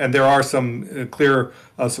 And there are some clear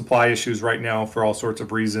supply issues right now for all sorts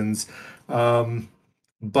of reasons.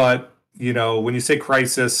 But, when you say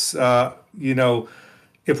crisis,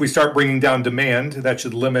 if we start bringing down demand, that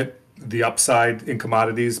should limit the upside in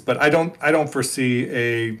commodities. But I don't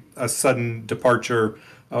foresee a sudden departure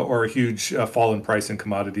or a huge fall in price in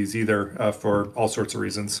commodities either, for all sorts of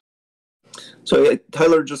reasons. So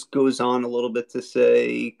Tyler just goes on a little bit to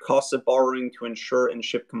say, costs of borrowing to insure and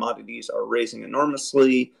ship commodities are raising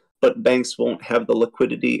enormously, but banks won't have the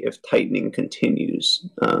liquidity if tightening continues.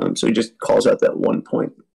 So he just calls out that one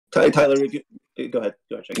point. Tyler, if you go ahead.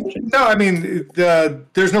 Check. No, I mean,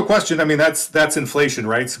 there's no question. I mean, that's inflation,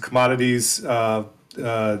 right? So commodities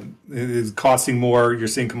is costing more. You're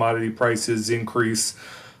seeing commodity prices increase.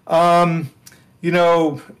 You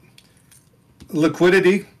know,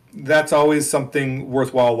 liquidity, that's always something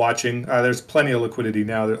worthwhile watching. There's plenty of liquidity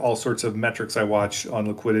now. There are all sorts of metrics I watch on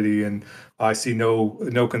liquidity, and I see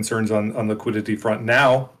no concerns on liquidity front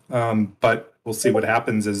now. But we'll see what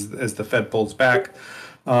happens as the Fed pulls back.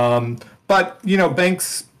 But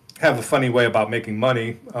banks have a funny way about making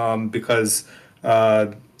money because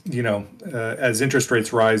as interest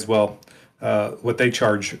rates rise, well, what they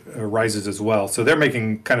charge rises as well. So they're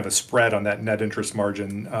making kind of a spread on that net interest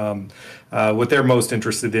margin. What they're most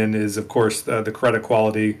interested in is, of course, the credit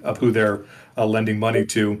quality of who they're lending money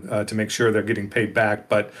to make sure they're getting paid back.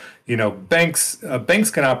 But banks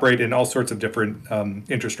can operate in all sorts of different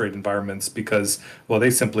interest rate environments because, well,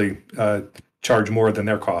 they simply charge more than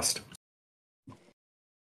their cost.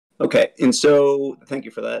 Okay, and so thank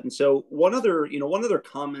you for that. And so one other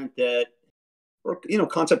comment that, or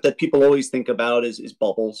concept that people always think about is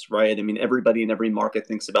bubbles, right? I mean, everybody in every market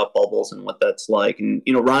thinks about bubbles and what that's like. And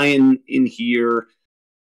Ryan in here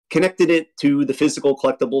connected it to the physical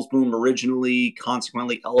collectibles boom originally,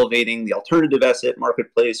 consequently elevating the alternative asset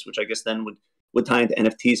marketplace, which I guess then would tie into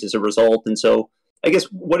NFTs as a result. And so I guess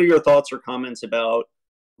what are your thoughts or comments about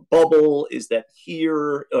bubble? Is that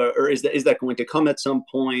here, or is that going to come at some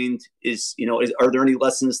point? Are there any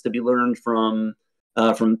lessons to be learned from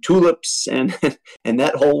tulips and and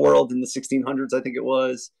that whole world in the 1600s? I think it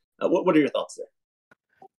was. What are your thoughts there?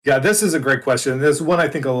 Yeah, this is a great question. There's one I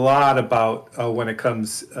think a lot about when it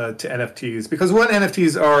comes to NFTs, because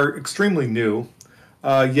NFTs are extremely new,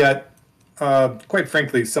 yet quite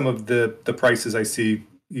frankly, some of the prices I see,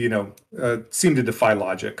 seem to defy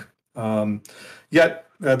logic. Yet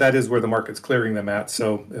that is where the market's clearing them at,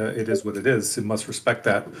 so it is what it is. It must respect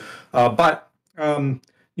that. But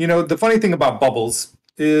the funny thing about bubbles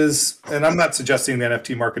is, and I'm not suggesting the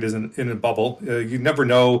NFT market isn't in a bubble. You never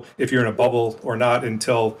know if you're in a bubble or not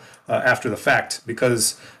until after the fact,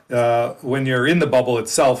 because when you're in the bubble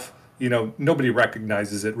itself, nobody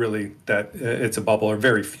recognizes it really that it's a bubble, or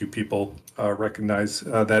very few people recognize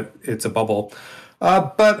that it's a bubble.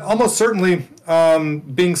 But almost certainly,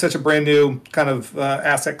 being such a brand new kind of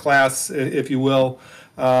asset class, if you will,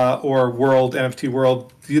 or world, NFT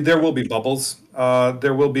world, there will be bubbles.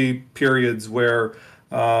 There will be periods where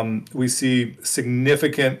we see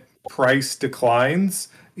significant price declines,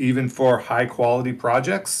 even for high quality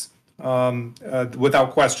projects,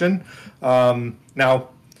 without question. Now,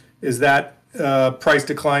 is that price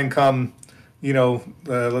decline come,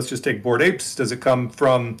 let's just take Bored Apes. Does it come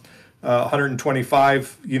from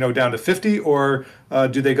 125, down to 50, or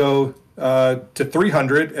do they go to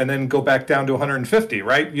 300 and then go back down to 150?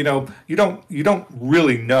 Right? You don't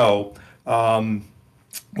really know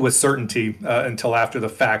with certainty until after the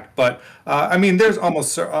fact. But I mean, there's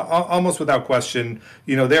almost without question,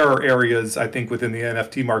 there are areas I think within the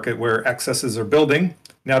NFT market where excesses are building.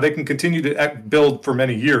 Now they can continue to build for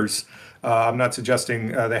many years. I'm not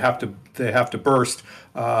suggesting they have to burst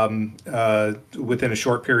within a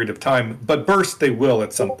short period of time, but burst they will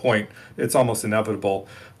at some point. It's almost inevitable.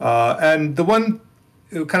 And the one,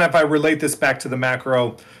 kind of, if I relate this back to the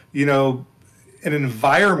macro, an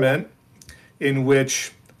environment in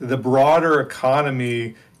which the broader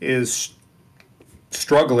economy is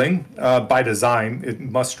struggling by design. It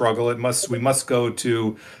must struggle. We must go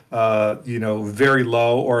to very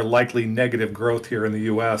low or likely negative growth here in the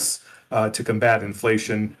U.S. To combat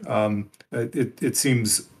inflation. It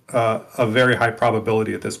seems a very high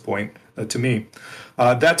probability at this point to me.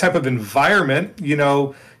 That type of environment,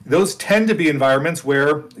 those tend to be environments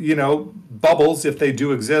where bubbles, if they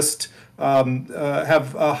do exist,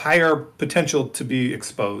 have a higher potential to be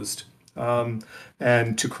exposed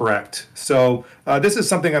and to correct. So this is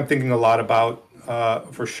something I'm thinking a lot about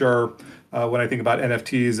for sure when I think about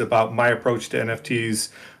NFTs, about my approach to NFTs.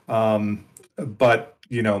 But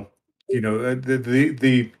you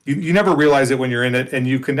never realize it when you're in it, and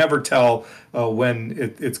you can never tell when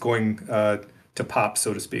it's going to pop,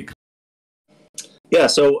 so to speak. Yeah,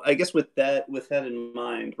 so I guess with that in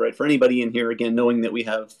mind, right, for anybody in here, again, knowing that we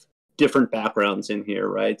have different backgrounds in here,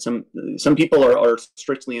 right? Some people are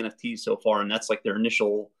strictly NFTs so far, and that's like their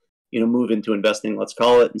initial, move into investing, let's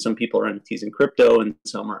call it. And some people are NFTs in crypto, and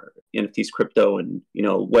some are NFTs crypto and,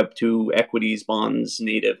 Web2 equities, bonds,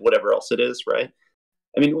 native, whatever else it is, right?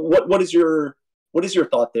 I mean, what is your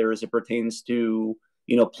thought there as it pertains to,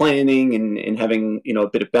 planning and having, a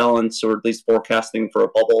bit of balance, or at least forecasting for a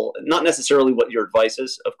bubble? Not necessarily what your advice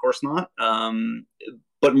is, of course not,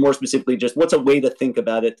 but more specifically, just what's a way to think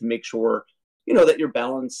about it to make sure, that you're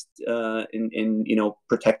balanced and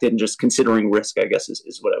protected, and just considering risk, I guess,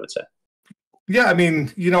 is what I would say. Yeah, I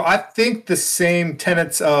mean, I think the same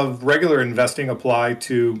tenets of regular investing apply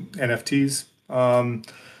to NFTs.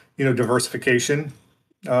 Diversification,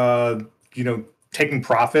 uh, you know, taking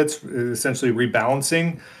profits, essentially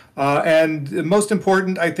rebalancing. And most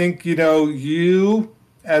important, I think, you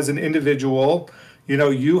as an individual,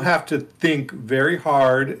 you have to think very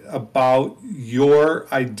hard about your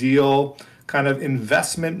ideal kind of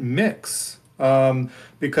investment mix.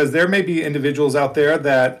 Because there may be individuals out there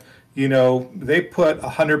that, they put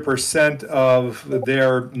 100% of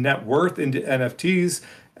their net worth into NFTs.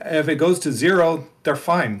 If it goes to zero, they're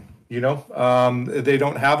fine. They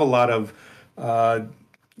don't have a lot of,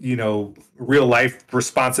 real life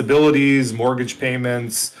responsibilities, mortgage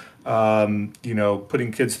payments,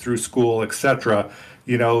 putting kids through school, etc.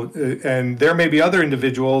 And there may be other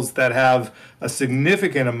individuals that have a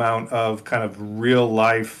significant amount of kind of real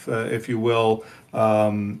life, if you will,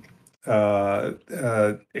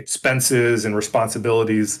 expenses and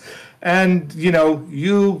responsibilities. And if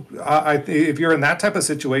you're in that type of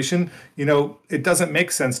situation, it doesn't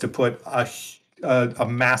make sense to put a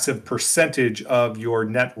massive percentage of your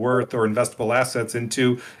net worth or investable assets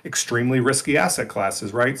into extremely risky asset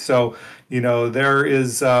classes, right? So, there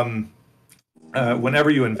is whenever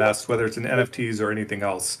you invest, whether it's in NFTs or anything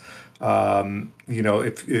else, if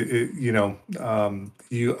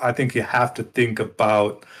I think you have to think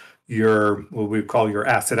about your what we call your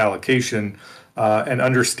asset allocation, and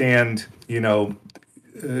understand,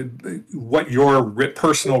 what your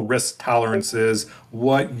personal risk tolerance is,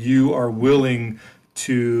 what you are willing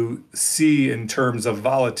to see in terms of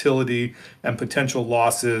volatility and potential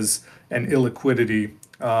losses and illiquidity,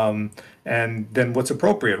 and then what's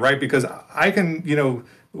appropriate, right? Because I can,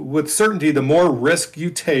 with certainty, the more risk you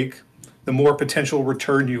take, the more potential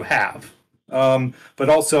return you have. But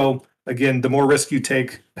also, again, the more risk you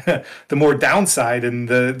take, the more downside and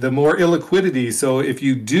the more illiquidity. So if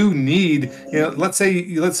you do need, let's say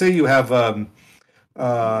you have a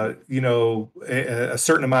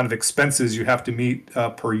certain amount of expenses you have to meet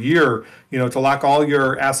per year, to lock all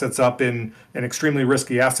your assets up in an extremely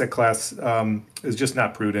risky asset class is just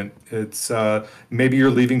not prudent. It's maybe you're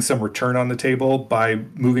leaving some return on the table by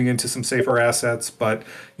moving into some safer assets, but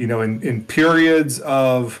in periods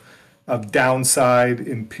of downside,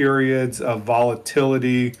 in periods of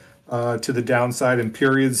volatility, to the downside, in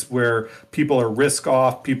periods where people are risk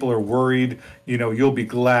off, people are worried, you'll be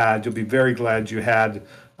very glad you had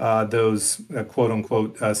those quote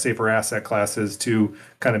unquote safer asset classes to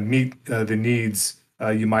kind of meet the needs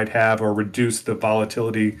you might have or reduce the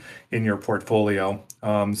volatility in your portfolio.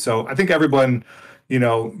 So I think everyone,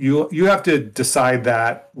 you have to decide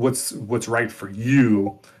that what's right for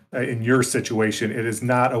you in your situation. It is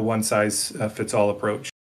not a one size fits all approach.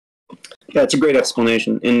 Yeah, it's a great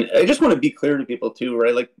explanation. And I just want to be clear to people too,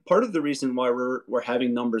 right? Like part of the reason why we're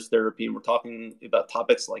having numbers therapy and we're talking about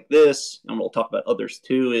topics like this, and we'll talk about others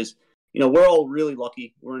too, is, we're all really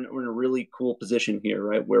lucky. We're in a really cool position here,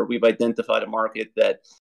 right? Where we've identified a market that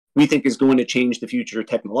we think is going to change the future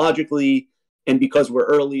technologically. And because we're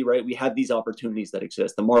early, right, we have these opportunities that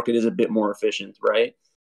exist. The market is a bit more efficient, right?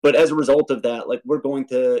 But as a result of that, like we're going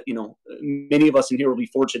to, many of us in here will be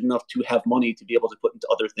fortunate enough to have money to be able to put into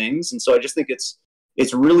other things. And so I just think it's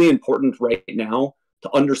really important right now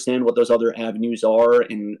to understand what those other avenues are,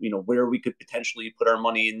 and where we could potentially put our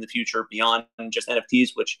money in the future beyond just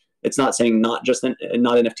NFTs, which it's not saying not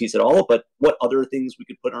NFTs at all, but what other things we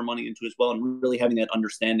could put our money into as well, and really having that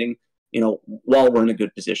understanding, while we're in a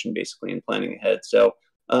good position basically and planning ahead. So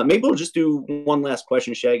maybe we'll just do one last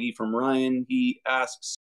question, Shaggy, from Ryan. He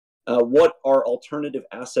asks, what are alternative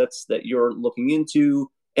assets that you're looking into?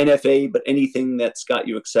 NFA, but anything that's got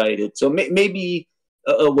you excited. So maybe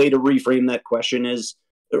a way to reframe that question is,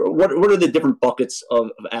 what are the different buckets of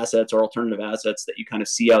assets or alternative assets that you kind of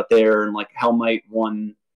see out there, and like how might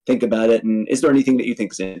one think about it? And is there anything that you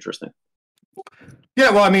think is interesting? Yeah,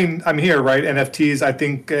 well, I mean, I'm here, right? NFTs. I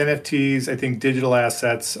think digital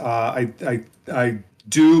assets. I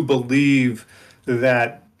do believe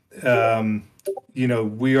that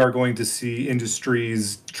we are going to see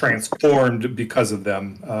industries transformed because of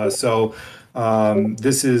them. So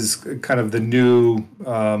this is kind of the new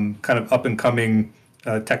kind of up and coming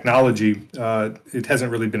technology. It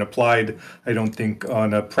hasn't really been applied, I don't think,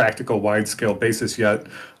 on a practical, wide scale basis yet.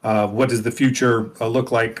 What does the future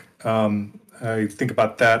look like? I think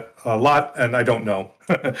about that a lot, and I don't know.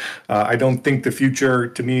 I don't think the future,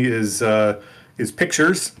 to me, is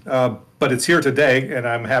pictures, but it's here today, and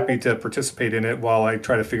I'm happy to participate in it while I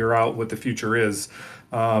try to figure out what the future is.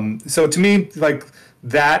 So to me, like,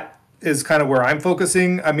 that is kind of where I'm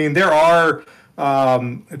focusing. I mean, there are,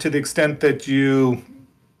 to the extent that you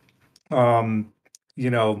you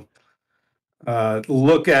know,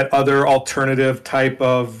 look at other alternative type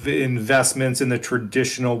of investments in the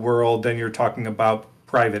traditional world, then you're talking about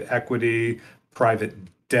private equity, private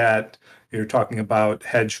debt, you're talking about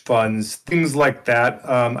hedge funds, things like that.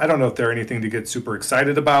 I don't know if they're anything to get super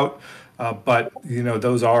excited about, but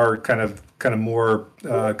those are kind of more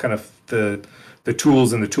kind of the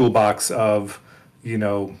tools in the toolbox of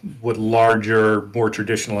what larger, more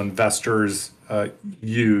traditional investors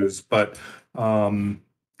use. But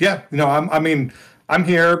yeah, I mean, I'm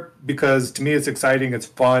here because to me it's exciting, it's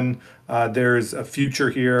fun. There's a future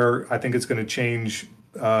here. I think it's going to change.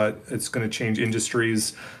 It's going to change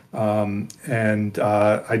industries, and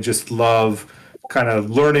I just love kind of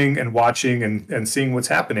learning and watching and seeing what's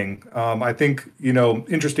happening. I think,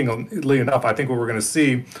 interestingly enough, I think what we're going to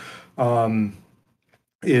see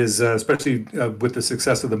is, especially with the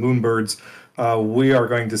success of the Moonbirds, we are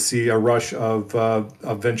going to see a rush of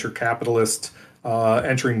venture capitalists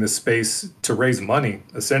entering the space to raise money,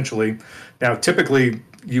 essentially. Now, typically,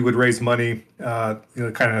 you would raise money, kind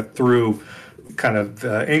of through kind of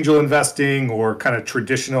angel investing or kind of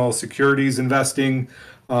traditional securities investing.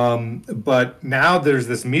 But now there's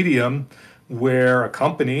this medium where a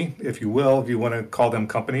company, if you will, if you want to call them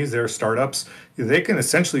companies, they're startups, they can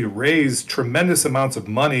essentially raise tremendous amounts of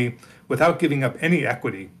money without giving up any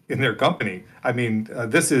equity in their company. I mean,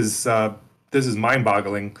 this is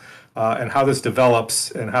mind-boggling, and how this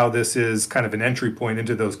develops and how this is kind of an entry point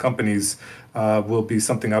into those companies will be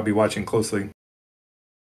something I'll be watching closely.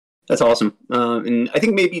 That's awesome. And I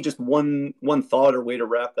think maybe just one thought or way to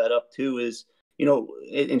wrap that up too is,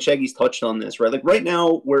 and Shaggy's touched on this, right? Like right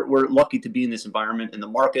now, we're lucky to be in this environment, and the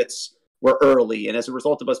markets were early. And as a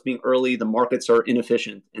result of us being early, the markets are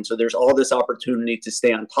inefficient. And so there's all this opportunity to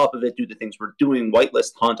stay on top of it, do the things we're doing,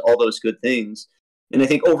 whitelist, hunt, all those good things. And I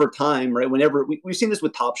think over time, right, whenever we've seen this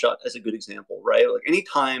with Top Shot as a good example, right? Like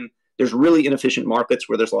anytime there's really inefficient markets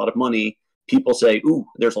where there's a lot of money, people say, ooh,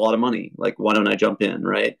 there's a lot of money. Like, why don't I jump in,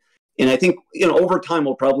 right? And I think, over time,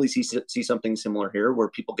 we'll probably see something similar here where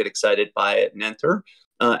people get excited by it and enter.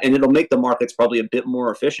 And it'll make the markets probably a bit more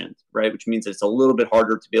efficient, right? Which means it's a little bit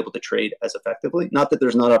harder to be able to trade as effectively. Not that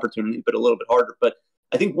there's not opportunity, but a little bit harder. But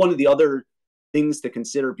I think one of the other things to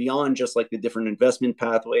consider beyond just like the different investment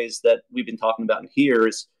pathways that we've been talking about in here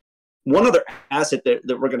is one other asset that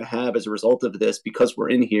we're going to have as a result of this, because we're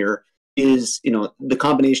in here, is the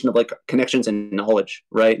combination of like connections and knowledge,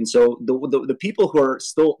 right? And so the people who are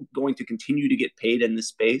still going to continue to get paid in this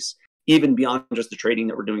space, even beyond just the trading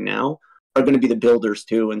that we're doing now, are going to be the builders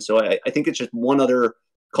too. And so I think it's just one other,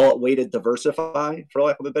 call it, way to diversify, for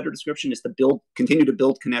lack of a better description, is to continue to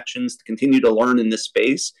build connections, to continue to learn in this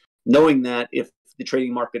space, knowing that if the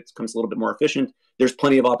trading market becomes a little bit more efficient, there's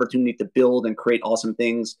plenty of opportunity to build and create awesome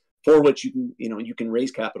things for which you can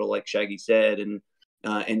raise capital, like Shaggy said, and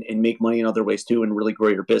make money in other ways too, and really grow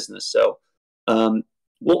your business. So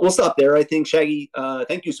we'll stop there. I think, Shaggy,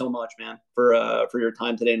 thank you so much, man, for your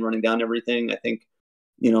time today and running down everything. I think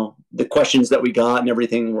the questions that we got and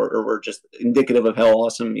everything were just indicative of how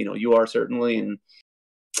awesome you are, certainly. And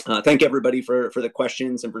thank everybody for the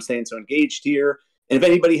questions and for staying so engaged here. And if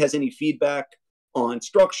anybody has any feedback on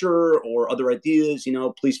structure or other ideas,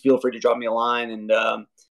 please feel free to drop me a line. And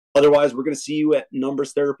otherwise, we're going to see you at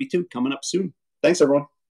Numbers Therapy 2 coming up soon. Thanks, everyone.